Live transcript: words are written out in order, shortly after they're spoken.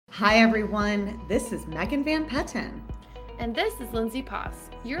Hi everyone, this is Megan Van Petten. And this is Lindsay Poss.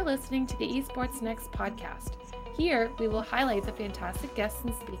 You're listening to the Esports Next podcast. Here, we will highlight the fantastic guests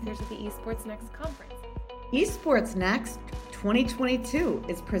and speakers of the Esports Next conference. Esports Next 2022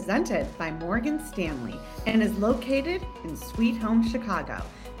 is presented by Morgan Stanley and is located in Sweet Home, Chicago.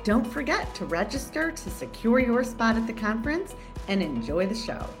 Don't forget to register to secure your spot at the conference and enjoy the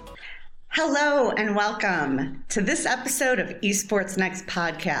show. Hello and welcome to this episode of Esports Next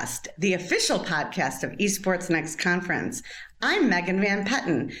podcast, the official podcast of Esports Next Conference. I'm Megan Van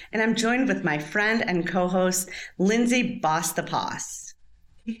Petten, and I'm joined with my friend and co-host, Lindsay Boss the Poss.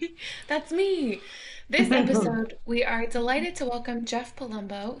 That's me. This episode, we are delighted to welcome Jeff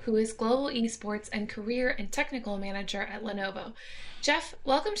Palumbo, who is Global Esports and Career and Technical Manager at Lenovo. Jeff,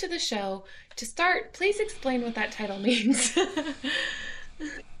 welcome to the show. To start, please explain what that title means.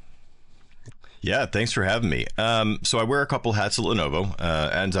 Yeah, thanks for having me. So I wear a couple hats at Lenovo.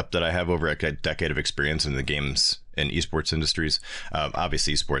 Ends up that I have over a decade of experience in the games and esports industries.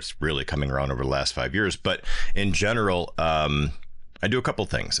 Obviously, esports really coming around over the last 5 years. But in general, I do a couple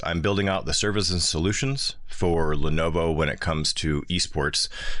things. I'm building out the services and solutions for Lenovo when it comes to esports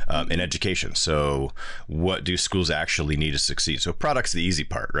in education. So what do schools actually need to succeed? So product's the easy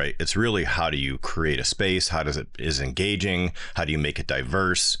part, right? It's really how do you create a space? How does it is engaging? How do you make it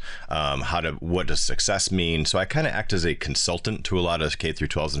diverse? What does success mean? So I kind of act as a consultant to a lot of K through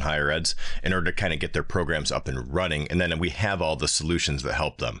 12s and higher eds in order to kind of get their programs up and running. And then we have all the solutions that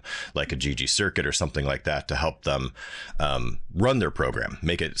help them, like a GG circuit or something like that, to help them run their program,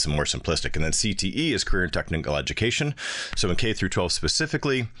 make it some more simplistic. And then CTE is career and technical education. So in K through 12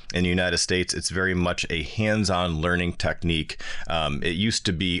 specifically in the United States, it's very much a hands-on learning technique. It used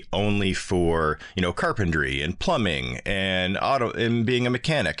to be only for, carpentry and plumbing and auto and being a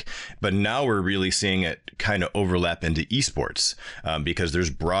mechanic. But now we're really seeing it kind of overlap into esports because there's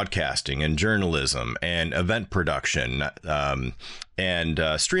broadcasting and journalism and event production and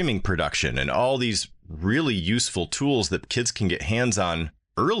streaming production and all these really useful tools that kids can get hands on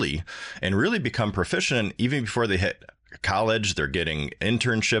early and really become proficient even before they hit college. They're getting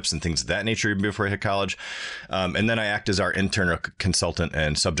internships and things of that nature even before they hit college. And then I act as our internal consultant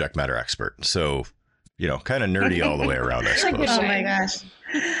and subject matter expert. So, kind of nerdy all the way around, I suppose. Oh my gosh.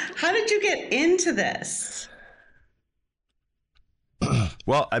 How did you get into this?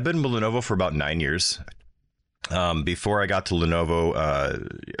 Well, I've been with Lenovo for about 9 years. Before I got to Lenovo,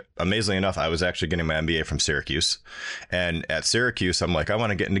 amazingly enough, I was actually getting my MBA from Syracuse. And at Syracuse, I'm like, I want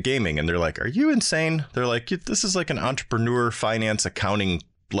to get into gaming. And they're like, are you insane? They're like, this is like an entrepreneur, finance, accounting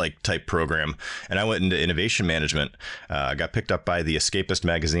type program. And I went into innovation management. Got picked up by the Escapist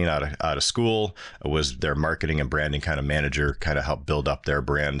magazine out of school. I was their marketing and branding kind of manager, kind of helped build up their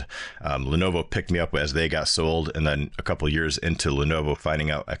brand. Lenovo picked me up as they got sold. And then a couple years into Lenovo,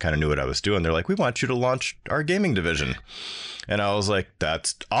 finding out I kind of knew what I was doing, they're like, we want you to launch our gaming division. And I was like,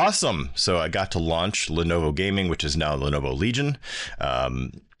 that's awesome. So I got to launch Lenovo Gaming, which is now Lenovo Legion.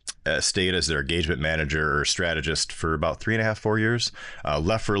 Stayed as their engagement manager or strategist for about 3.5, 4 years,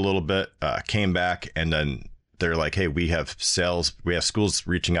 left for a little bit, came back, and then they're like, hey, we have schools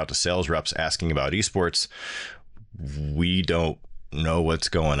reaching out to sales reps asking about esports. We don't know what's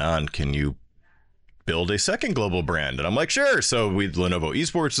going on. Can you build a second global brand? And I'm like, sure. So Lenovo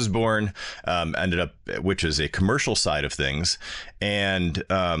Esports is born, ended up, which is a commercial side of things. And,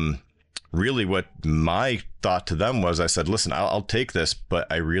 really what my thought to them was, I said, listen, I'll take this,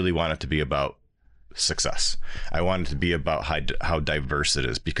 but I really want it to be about success. I want it to be about how diverse it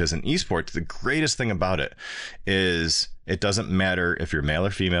is, because in esports, the greatest thing about it is it doesn't matter if you're male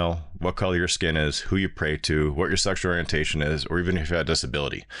or female, what color your skin is, who you pray to, what your sexual orientation is, or even if you have a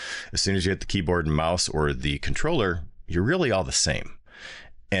disability. As soon as you hit the keyboard and mouse or the controller, you're really all the same.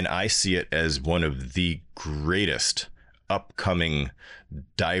 And I see it as one of the greatest upcoming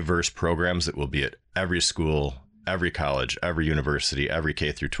diverse programs that will be at every school, every college, every university, every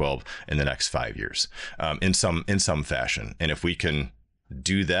K through 12 in the next 5 years, in some fashion. And if we can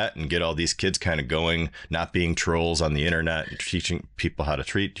do that and get all these kids kind of going, not being trolls on the internet, and teaching people how to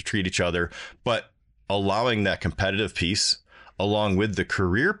treat each other, but allowing that competitive piece along with the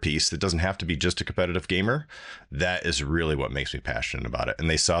career piece that doesn't have to be just a competitive gamer, that is really what makes me passionate about it. And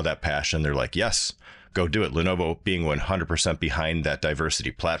they saw that passion. They're like, yes, go do it. Lenovo being 100% behind that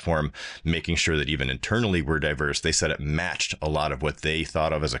diversity platform, making sure that even internally we're diverse. They said it matched a lot of what they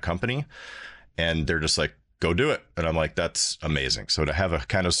thought of as a company. And they're just like, go do it. And I'm like, that's amazing. So to have a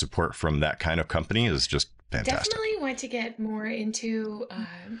kind of support from that kind of company is just fantastic. Definitely want to get more into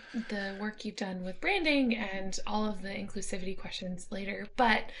the work you've done with branding and all of the inclusivity questions later.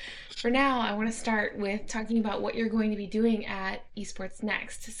 But for now, I want to start with talking about what you're going to be doing at Esports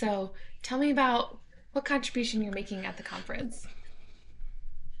Next. So tell me about what contribution you're making at the conference.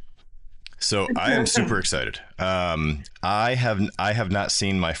 So I am super excited. I have not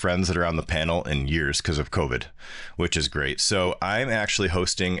seen my friends that are on the panel in years because of COVID, which is great. So I'm actually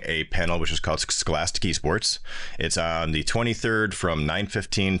hosting a panel which is called Scholastic Esports. It's on the 23rd from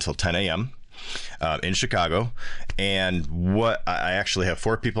 9:15 till 10 a.m. In Chicago. And what I actually have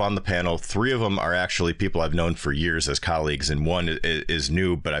 4 people on the panel. 3 of them are actually people I've known for years as colleagues, and one is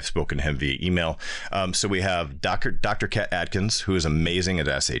new, but I've spoken to him via email. So we have Dr. Kat Adkins, who is amazing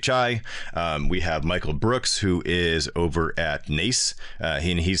at SHI. We have Michael Brooks, who is over at NACE.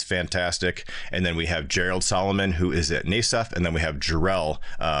 He's fantastic. And then we have Gerald Solomon, who is at NACEF. And then we have Jarrell,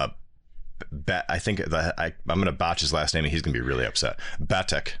 I think I'm going to botch his last name and he's going to be really upset.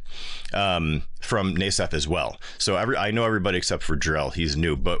 Batek from NACEF as well. So I know everybody except for Jarrell. He's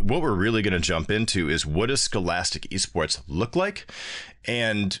new. But what we're really going to jump into is, what does Scholastic Esports look like?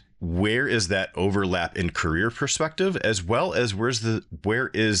 And where is that overlap in career perspective, as well as where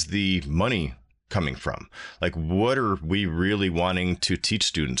is the money coming from? Like, what are we really wanting to teach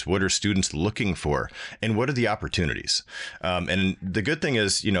students? What are students looking for? And what are the opportunities? And the good thing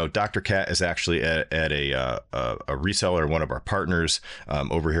is, Dr. Kat is actually at a reseller, one of our partners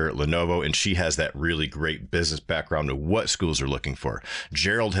over here at Lenovo, and she has that really great business background of what schools are looking for.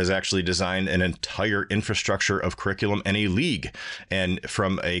 Gerald has actually designed an entire infrastructure of curriculum and a league, and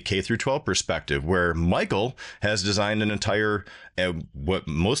from a K through 12 perspective, where Michael has designed an entire, what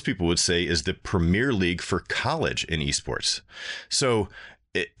most people would say is the premier league for college in esports. So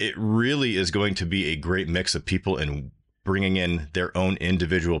it really is going to be a great mix of people and bringing in their own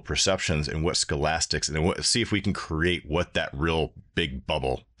individual perceptions and what scholastics, and see if we can create what that real big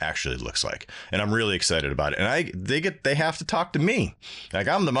bubble actually looks like. And I'm really excited about it. And they have to talk to me. Like,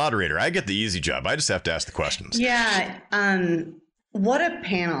 I'm the moderator. I get the easy job. I just have to ask the questions. Yeah. What a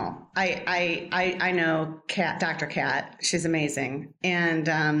panel. I know Dr. Kat. She's amazing.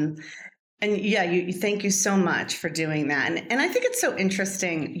 And yeah, you thank you so much for doing that. And I think it's so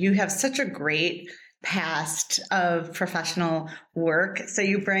interesting. You have such a great past of professional work. So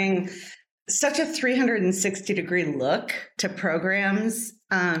you bring such a 360-degree look to programs.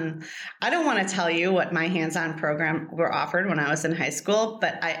 I don't want to tell you what my hands-on program were offered when I was in high school,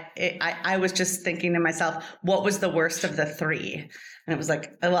 but I was just thinking to myself, what was the worst of the 3? And it was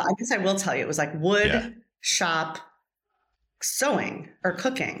like, well, I guess I will tell you, it was like wood, shop, sewing, or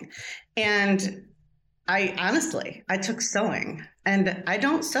cooking. And I took sewing, and I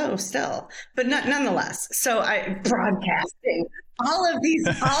don't sew still, but nonetheless. So broadcasting, all of these,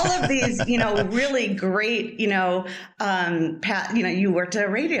 really great, Pat, you worked at a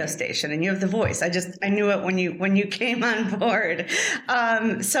radio station and you have the voice. I knew it when you came on board.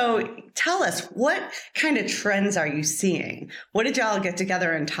 So tell us, what kind of trends are you seeing? What did y'all get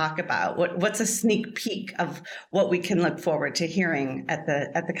together and talk about? What's a sneak peek of what we can look forward to hearing at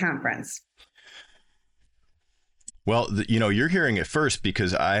the conference? Well, you're hearing it first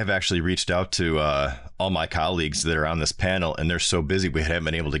because I have actually reached out to all my colleagues that are on this panel, and they're so busy we haven't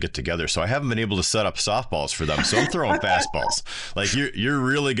been able to get together. So I haven't been able to set up softballs for them. So I'm throwing fastballs. Like, you're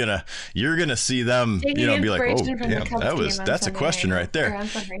really gonna see them, be like, oh, damn, that's a question right there.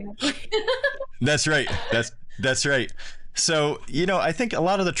 That's right. That's right. So, I think a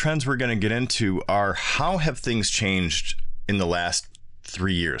lot of the trends we're going to get into are, how have things changed in the last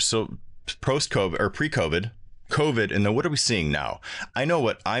 3 years? So post-COVID or pre-COVID, COVID, and then what are we seeing now? I know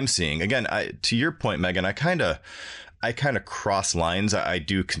what I'm seeing. Again, to your point, Megan, I kind of cross lines. I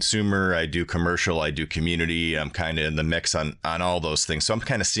do consumer, I do commercial, I do community. I'm kind of in the mix on all those things. So I'm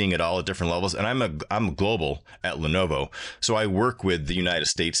kind of seeing it all at different levels. And I'm global at Lenovo. So I work with the United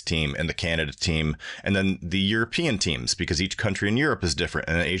States team and the Canada team, and then the European teams, because each country in Europe is different,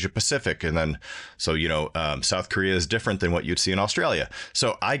 and then Asia Pacific. And then, so, South Korea is different than what you'd see in Australia.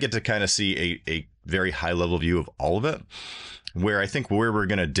 So I get to kind of see a very high level view of all of it, where I think where we're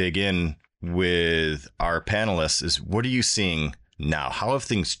going to dig in with our panelists is, what are you seeing now? How have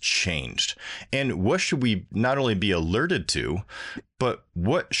things changed? And what should we not only be alerted to, but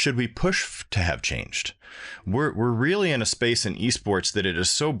what should we push to have changed? We're really in a space in esports that it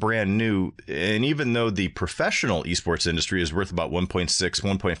is so brand new. And even though the professional esports industry is worth about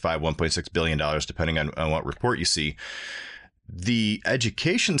 $1.6 billion, depending on what report you see, the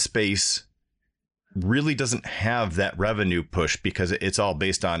education space really doesn't have that revenue push, because it's all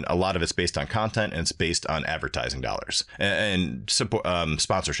based on, a lot of it's based on content, and it's based on advertising dollars and support,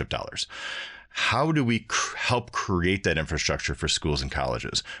 sponsorship dollars. how do we help create that infrastructure for schools and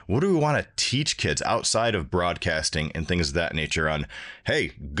colleges? What do we want to teach kids outside of broadcasting and things of that nature on,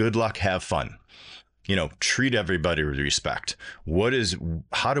 hey, good luck, have fun, treat everybody with respect?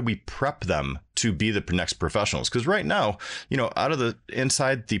 How do we prep them to be the next professionals? Because right now, out of the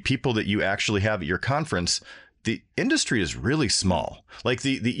inside, the people that you actually have at your conference, the industry is really small. Like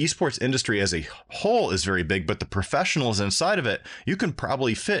the esports industry as a whole is very big, but the professionals inside of it, you can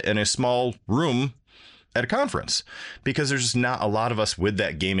probably fit in a small room at a conference, because there's just not a lot of us with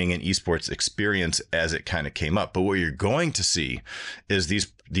that gaming and esports experience as it kind of came up. But what you're going to see is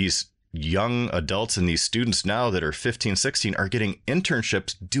these young adults and these students now that are 15, 16 are getting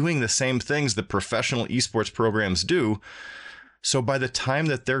internships doing the same things the professional esports programs do. So by the time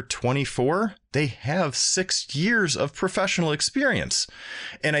that they're 24, they have 6 years of professional experience.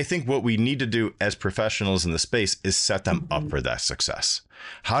 And I think what we need to do as professionals in the space is set them up for that success.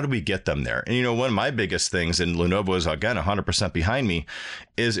 How do we get them there? And, one of my biggest things, and Lenovo is, again, 100% behind me,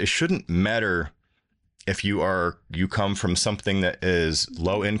 is it shouldn't matter if you come from something that is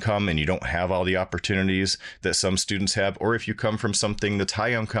low income and you don't have all the opportunities that some students have, or if you come from something that's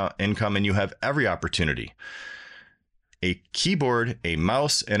high income and you have every opportunity. A keyboard, a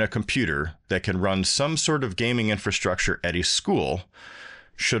mouse, and a computer that can run some sort of gaming infrastructure at a school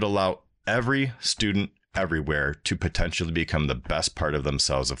should allow every student everywhere to potentially become the best part of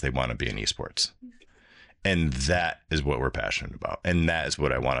themselves if they want to be in esports. And that is what we're passionate about. And that is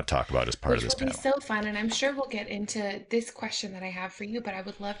what I want to talk about as part of this panel. Which will be so fun. And I'm sure we'll get into this question that I have for you, but I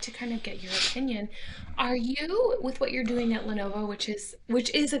would love to kind of get your opinion. Are you, with what you're doing at Lenovo, which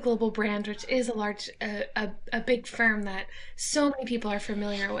is a global brand, which is a large, a big firm that so many people are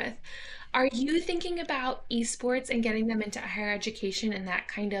familiar with, are you thinking about esports and getting them into higher education in that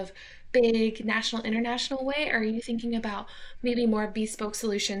kind of big national, international way? Or are you thinking about maybe more bespoke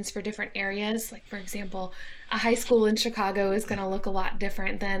solutions for different areas? Like, for example, a high school in Chicago is going to look a lot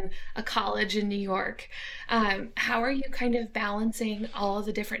different than a college in New York. How are you kind of balancing all of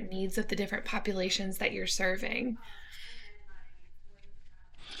the different needs of the different populations that you're serving?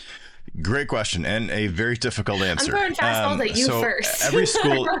 Great question, and a very difficult answer. I'm going fastballs at you first. Every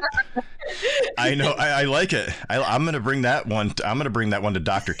school, I know, I like it. I'm going to bring that one. I'm going to bring that one to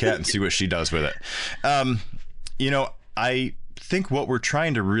Dr. Kat and see what she does with it. I think what we're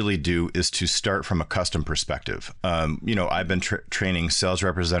trying to really do is to start from a custom perspective. I've been training sales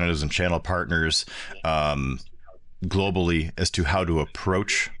representatives and channel partners globally as to how to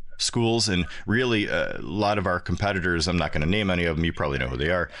approach schools, and really a lot of our competitors, I'm not going to name any of them, you probably know who they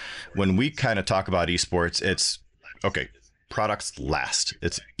are. When we kind of talk about esports, it's okay, products last.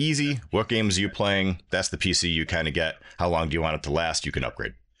 It's easy. What games are you playing? That's the PC you kind of get. How long do you want it to last? You can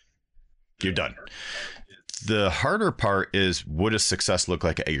upgrade. You're done. The harder part is, what does success look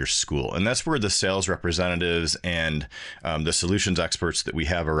like at your school? And that's where the sales representatives and the solutions experts that we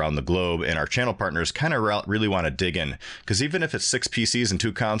have around the globe and our channel partners kind of really want to dig in. Because even if it's 6 PCs and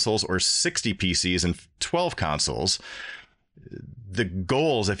 2 consoles, or 60 PCs and 12 consoles, the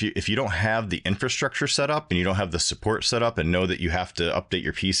goals, if you don't have the infrastructure set up and you don't have the support set up and know that you have to update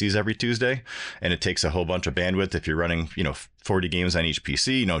your PCs every Tuesday, and it takes a whole bunch of bandwidth if you're running 40 games on each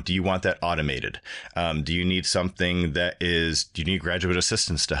PC, do you want that automated? Do you need something do you need graduate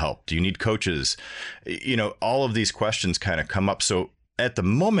assistants to help? Do you need coaches? All of these questions kind of come up. So at the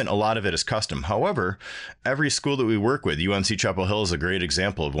moment, a lot of it is custom. However, every school that we work with, UNC Chapel Hill is a great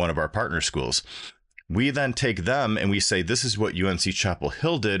example of one of our partner schools. We then take them and we say, this is what UNC Chapel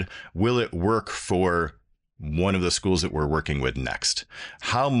Hill did. Will it work for one of the schools that we're working with next?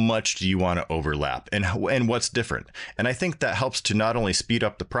 How much do you want to overlap, and what's different? And I think that helps to not only speed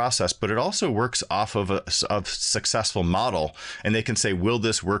up the process, but it also works off of a successful model, and they can say, will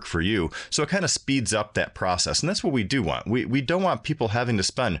this work for you? So it kind of speeds up that process. And that's what we do want. We don't want people having to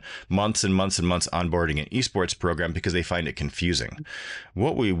spend months and months and months onboarding an esports program because they find it confusing.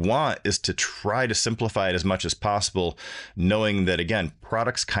 What we want is to try to simplify it as much as possible, knowing that, again,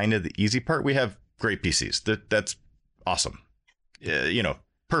 product's kind of the easy part. We have great PCs. That's awesome.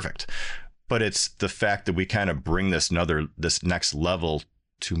 Perfect. But it's the fact that we kind of bring this next level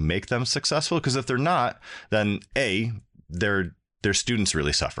to make them successful. Because if they're not, then their students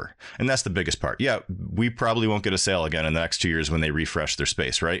really suffer. And that's the biggest part. Yeah, we probably won't get a sale again in the next 2 years when they refresh their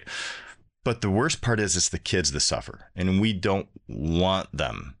space, right? But the worst part is it's the kids that suffer. And we don't want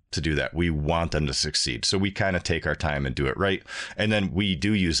them to do that. We want them to succeed. So we kind of take our time and do it right. And then we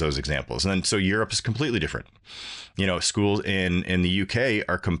do use those examples. And then so Europe is completely different. Schools in the UK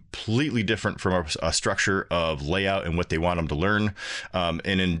are completely different from a structure of layout and what they want them to learn. And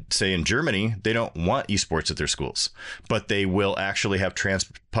in Germany, they don't want esports at their schools, but they will actually have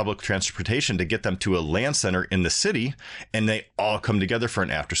public transportation to get them to a LAN center in the city, and they all come together for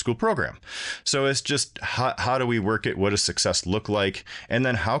an after school program. So it's just how do we work it? What does success look like? And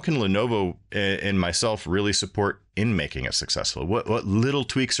then how can Lenovo and myself really support in making it successful? What little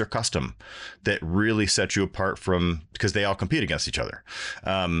tweaks are custom that really set you apart from, because they all compete against each other.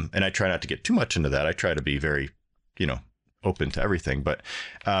 And I try not to get too much into that. I try to be very, open to everything, but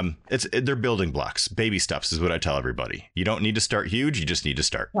they're building blocks. Baby steps is what I tell everybody. You don't need to start huge. You just need to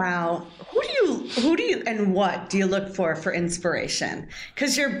start. Wow. Who do you and what do you look for inspiration?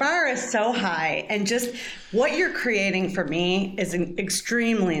 Because your bar is so high, and just what you're creating for me is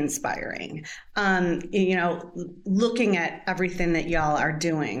extremely inspiring. Looking at everything that y'all are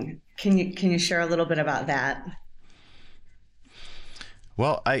doing, can you share a little bit about that?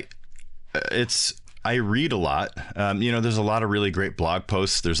 Well, I read a lot. There's a lot of really great blog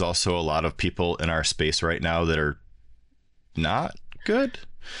posts. There's also a lot of people in our space right now that are not good.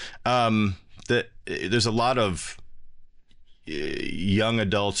 There's a lot of young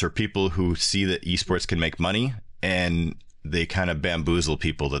adults or people who see that esports can make money, and they kind of bamboozle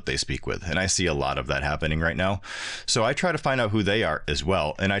people that they speak with. And I see a lot of that happening right now. So I try to find out who they are as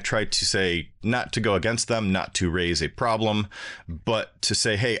well. And I try to say, not to go against them, not to raise a problem, but to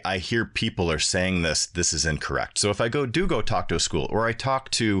say, hey, I hear people are saying this is incorrect. So if I go talk to a school, or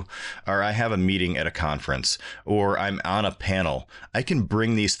I have a meeting at a conference, or I'm on a panel, I can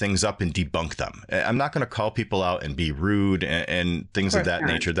bring these things up and debunk them. I'm not going to call people out and be rude and things of that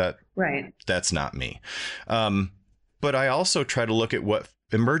nature. That's not me. But I also try to look at what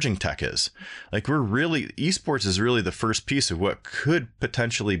emerging tech is. Like, esports is really the first piece of what could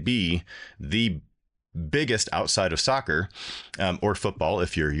potentially be the biggest outside of soccer, or football,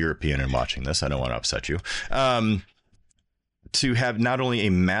 if you're European and watching this. I don't want to upset you. To have not only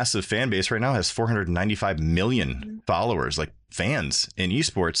a massive fan base right now, has 495 million followers, like fans in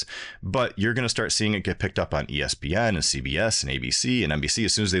esports, but you're going to start seeing it get picked up on ESPN and CBS and ABC and NBC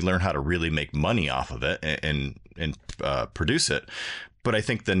as soon as they learn how to really make money off of it and produce it. But I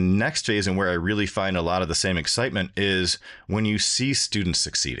think the next phase, and where I really find a lot of the same excitement, is when you see students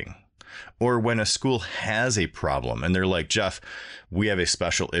succeeding, or when a school has a problem and they're like, Jeff, we have a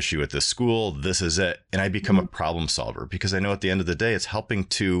special issue at this school. This is it. And I become a problem solver, because I know at the end of the day, it's helping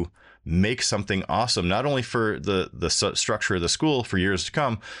to make something awesome, not only for the structure of the school for years to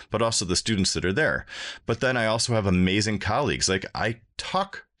come, but also the students that are there. But then I also have amazing colleagues. Like, I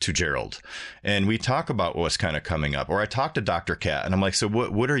talk to Gerald and we talk about what's kind of coming up, or I talk to Dr. Kat and I'm like, so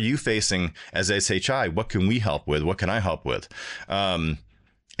what are you facing as SHI? What can we help with? What can I help with?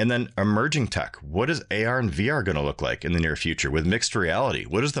 And then emerging tech. What is AR and VR going to look like in the near future with mixed reality?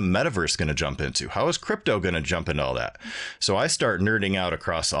 What is the metaverse going to jump into? How is crypto going to jump into all that? So I start nerding out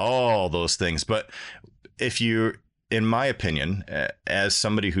across all those things. But in my opinion, as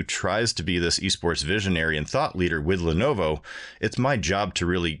somebody who tries to be this esports visionary and thought leader with Lenovo, it's my job to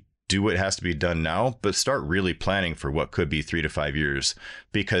really do what has to be done now, but start really planning for what could be 3 to 5 years.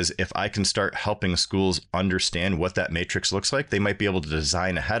 Because if I can start helping schools understand what that matrix looks like, they might be able to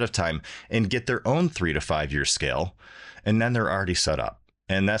design ahead of time and get their own 3 to 5 year scale. And then they're already set up.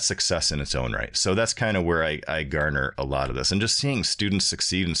 And that's success in its own right. So that's kind of where I garner a lot of this. And just seeing students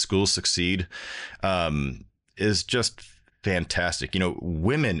succeed and schools succeed is just fantastic.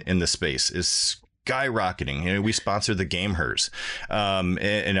 Women in the space is skyrocketing. We sponsor the Game Hers,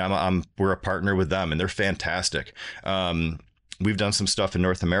 and we're a partner with them, and they're fantastic. We've done some stuff in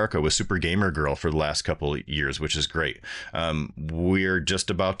North America with Super Gamer Girl for the last couple of years, which is great. We're just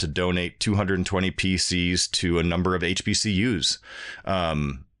about to donate 220 PCs to a number of HBCUs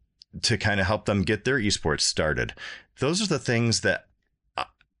to kind of help them get their esports started. Those are the things that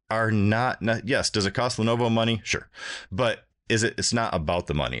are not, yes, does it cost Lenovo money? Sure. But it's not about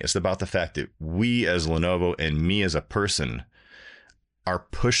the money. It's about the fact that we as Lenovo and me as a person are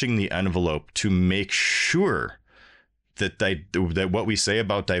pushing the envelope to make sure that what we say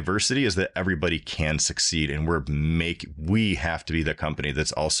about diversity is that everybody can succeed. And we have to be the company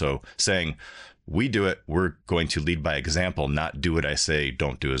that's also saying, we do it. We're going to lead by example, not do what I say,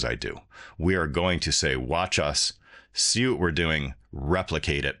 don't do as I do. We are going to say, watch us, see what we're doing,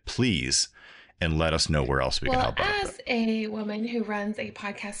 replicate it, please, and let us know where else we can help out. As a woman who runs a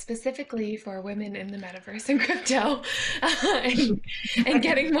podcast specifically for women in the metaverse and crypto, and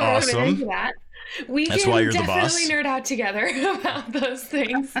getting more women into that, We That's can why you're the definitely boss. nerd out together about those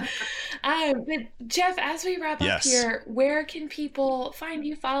things. But Jeff, as we wrap up Yes. here, where can people find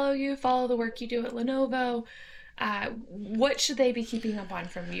you, follow the work you do at Lenovo? What should they be keeping up on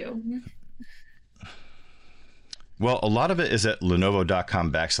from you? Well, a lot of it is at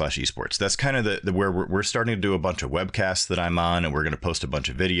lenovo.com/esports. That's kind of the where we're starting to do a bunch of webcasts that I'm on, and we're going to post a bunch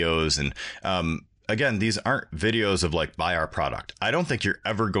of videos. And again, these aren't videos of like, buy our product. I don't think you're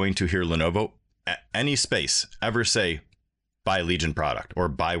ever going to hear Lenovo at any space ever say, buy Legion product or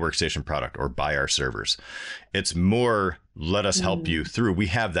buy workstation product or buy our servers. It's more, let us help you through. We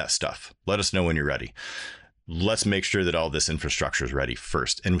have that stuff. Let us know when you're ready. Let's make sure that all this infrastructure is ready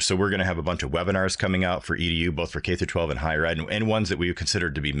first. And so we're going to have a bunch of webinars coming out for EDU, both for K through 12 and higher ed, and ones that we consider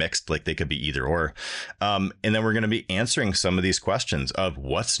to be mixed, like they could be either or. And then we're going to be answering some of these questions of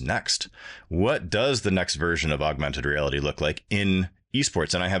what's next. What does the next version of augmented reality look like in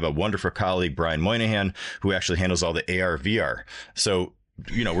esports? And I have a wonderful colleague, Brian Moynihan, who actually handles all the AR, VR. So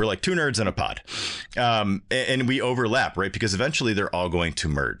we're like two nerds in a pod. And we overlap, right? Because eventually they're all going to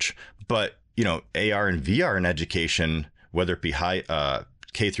merge. But AR and VR in education, whether it be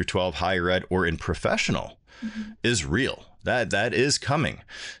K through 12, higher ed, or in professional, is real. That is coming.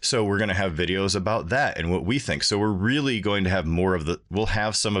 So we're going to have videos about that and what we think. So we're really going to have we'll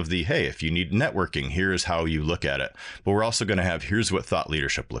have some of the, hey, if you need networking, here's how you look at it. But we're also going to have, here's what thought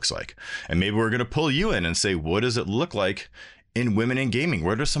leadership looks like. And maybe we're going to pull you in and say, what does it look like in women in gaming?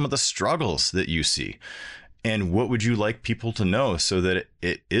 What are some of the struggles that you see? And what would you like people to know so that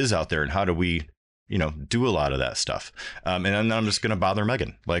it is out there? And how do we, do a lot of that stuff? And then I'm just going to bother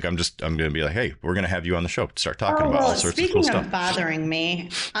Megan. Like, I'm going to be like, hey, we're going to have you on the show. Start talking about all sorts of cool stuff. Speaking of bothering me,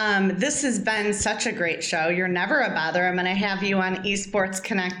 this has been such a great show. You're never a bother. I'm going to have you on Esports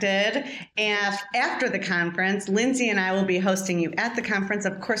Connected. And after the conference, Lindsay and I will be hosting you at the conference.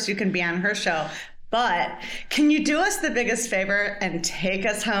 Of course, you can be on her show. But can you do us the biggest favor and take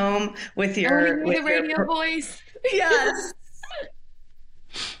us home with your radio voice? Yes.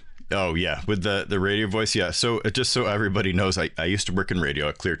 Oh yeah, with the radio voice, yeah. So just so everybody knows, I used to work in radio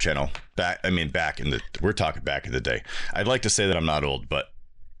at Clear Channel. We're talking back in the day. I'd like to say that I'm not old, but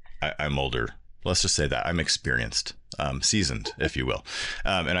I'm older. Let's just say that I'm experienced, seasoned, if you will.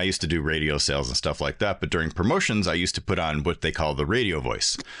 And I used to do radio sales and stuff like that. But during promotions, I used to put on what they call the radio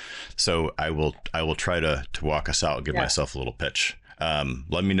voice. So I will try to walk us out, give myself a little pitch.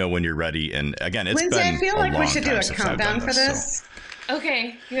 Let me know when you're ready. And again, it's Lindsay, been I feel a like long we should do time a since I've countdown done for this, this. so.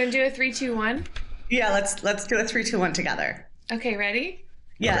 Okay, you want to do a 3, 2, 1? Yeah, let's do a 3, 2, 1 together. Okay, ready?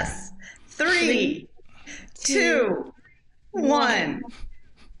 Yes. Okay. 3, 2, 1.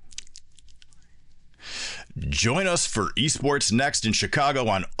 Join us for Esports Next in Chicago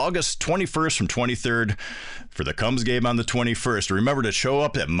on August 21st from 23rd for the Comes game on the 21st. Remember to show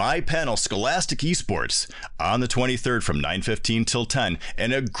up at my panel, Scholastic Esports, on the 23rd from 9:15 till 10,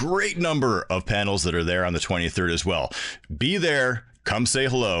 and a great number of panels that are there on the 23rd as well. Be there. Come say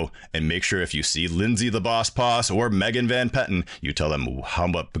hello, and make sure if you see Lindsay the Boss Poss or Megan Van Petten, you tell them how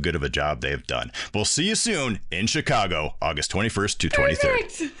good of a job they've done. We'll see you soon in Chicago, August 21st to 23rd.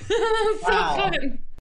 Perfect. So fun.